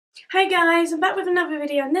Hey guys, I'm back with another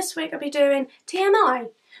video, and this week I'll be doing TMI.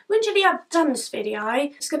 Originally I've done this video,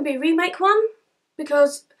 it's going to be a remake one,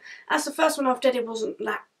 because as the first one I've done it wasn't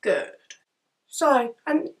that good. So,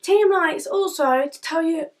 and TMI is also to tell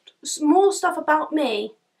you more stuff about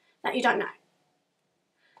me that you don't know.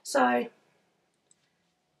 So,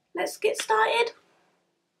 let's get started.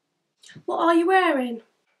 What are you wearing?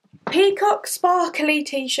 Peacock sparkly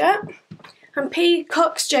t-shirt and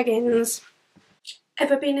peacock's jeggings.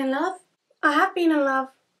 Ever been in love? I have been in love.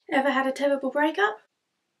 Ever had a terrible breakup?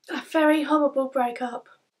 A very horrible breakup.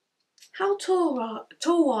 How tall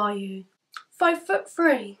are you?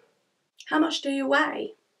 5'3". How much do you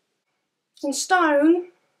weigh? In stone,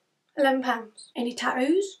 11 pounds. Any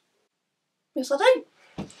tattoos? Yes, I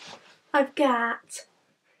do. I've got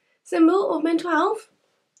symbol of mental health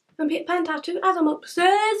and Peter Pan tattoo, as I'm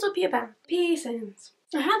obsessed with Peter Pan. Piercings.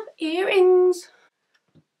 I have earrings.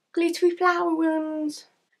 Glittery flower ones.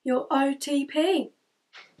 Your OTP.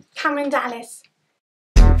 Cameron Dallas.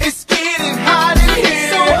 It's getting hot in here,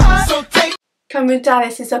 so hot. So take. Cameron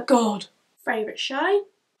Dallas is a god. Favourite show?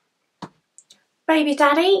 Baby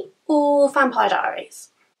Daddy or Vampire Diaries?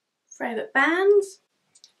 Favourite bands?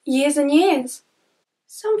 Years and Years.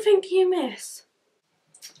 Something you miss?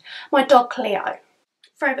 My dog Cleo.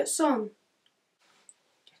 Favourite song?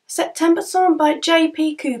 September Song by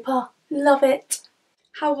JP Cooper. Love it.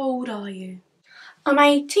 How old are you? I'm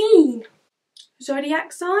 18.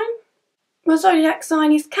 Zodiac sign? My zodiac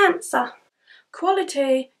sign is Cancer.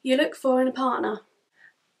 Quality you look for in a partner?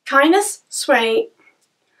 Kindness, sweet,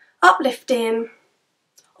 uplifting,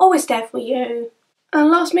 always there for you,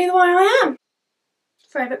 and loves me the way I am.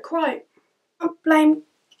 Favourite quote?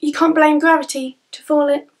 You can't blame gravity to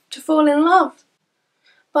fall in love.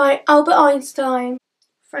 By Albert Einstein.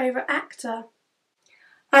 Favourite actor?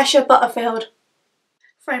 Asher Butterfield.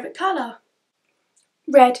 Favourite colour?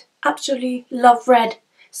 Red. Absolutely love red.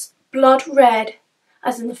 Blood red,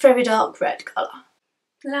 as in the very dark red colour.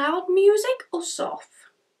 Loud music or soft?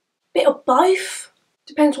 Bit of both.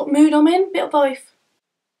 Depends what mood I'm in. Bit of both.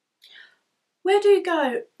 Where do you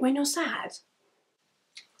go when you're sad?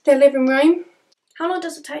 The living room. How long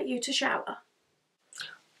does it take you to shower?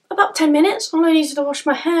 About 10 minutes. All I need is to wash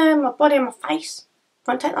my hair, my body and my face.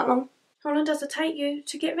 Won't take that long. How long does it take you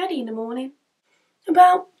to get ready in the morning?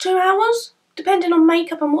 About 2 hours, depending on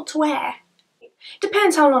makeup and what to wear.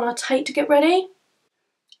 Depends how long I take to get ready.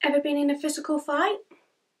 Ever been in a physical fight?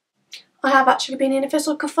 I have actually been in a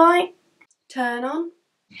physical fight. Turn on?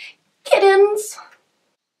 Kittens.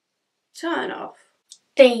 Turn off?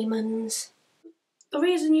 Demons. The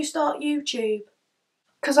reason you start YouTube?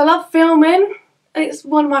 Because I love filming. It's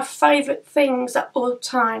one of my favourite things at all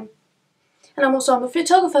time. And I'm a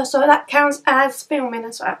photographer, so that counts as filming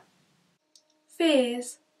as well.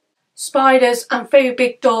 Fears? Spiders and very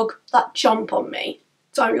big dog that jump on me.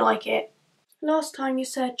 Don't like it. Last time you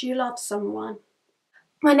said you loved someone?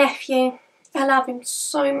 My nephew. I love him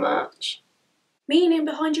so much. Meaning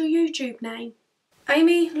behind your YouTube name?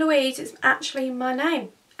 Amy Louise is actually my name.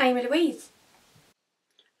 Amy Louise.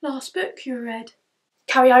 Last book you read?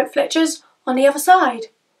 Carrie Oak Fletcher's On the Other Side.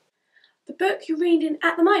 The book you're reading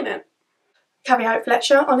at the moment? Carrie Oak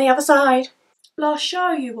Fletcher On the Other Side. Last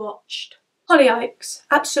show you watched? Hollyoaks.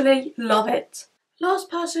 Absolutely love it.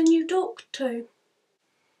 Last person you talked to?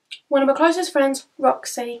 One of my closest friends,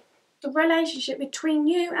 Roxy. The relationship between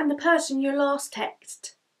you and the person you last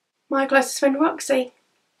texted? My closest friend, Roxy.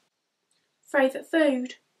 Favourite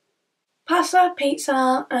food? Pasta,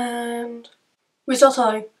 pizza and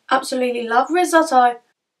risotto. Absolutely love risotto.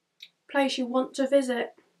 Place you want to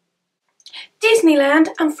visit? Disneyland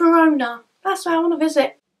and Verona. That's where I want to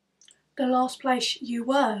visit. The last place you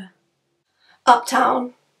were?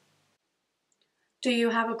 Uptown. Do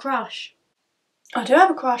you have a crush? I do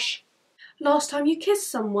have a crush. Last time you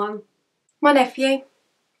kissed someone? My nephew.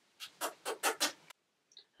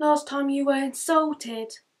 Last time you were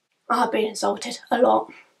insulted? I've been insulted a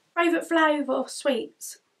lot. Favourite flavour of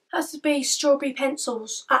sweets? Has to be strawberry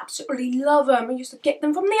pencils. Absolutely love them. I used to get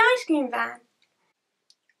them from the ice cream van.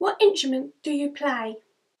 What instrument do you play?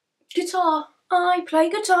 Guitar. I play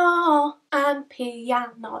guitar and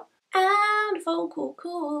piano and vocal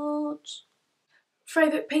cords.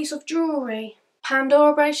 Favourite piece of jewellery?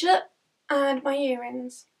 Pandora bracelet and my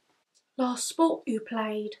earrings. Last sport you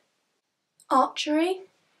played? Archery.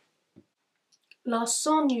 Last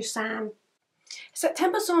song you sang?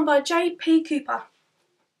 September Song by JP Cooper.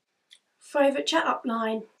 Favourite chat up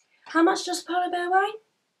line? How much does a polar bear weigh?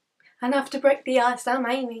 Enough to break the ice, I'm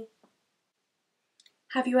Amy.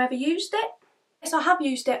 Have you ever used it? Yes, I have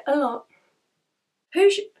used it a lot. Who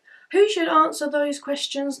should answer those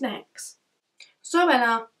questions next?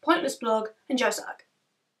 Zoella, Pointless Blog, and Zodiac.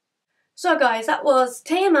 So guys, that was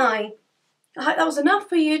TMI. I hope that was enough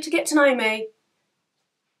for you to get to know me.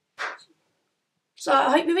 So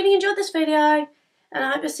I hope you really enjoyed this video, and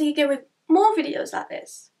I hope to see you again with more videos like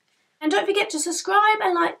this. And don't forget to subscribe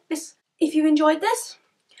and like this if you enjoyed this.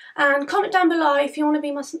 And comment down below if you want to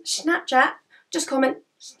be my Snapchat. Just comment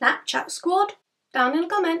Snapchat Squad down in the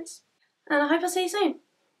comments. And I hope I'll see you soon.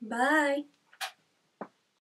 Bye.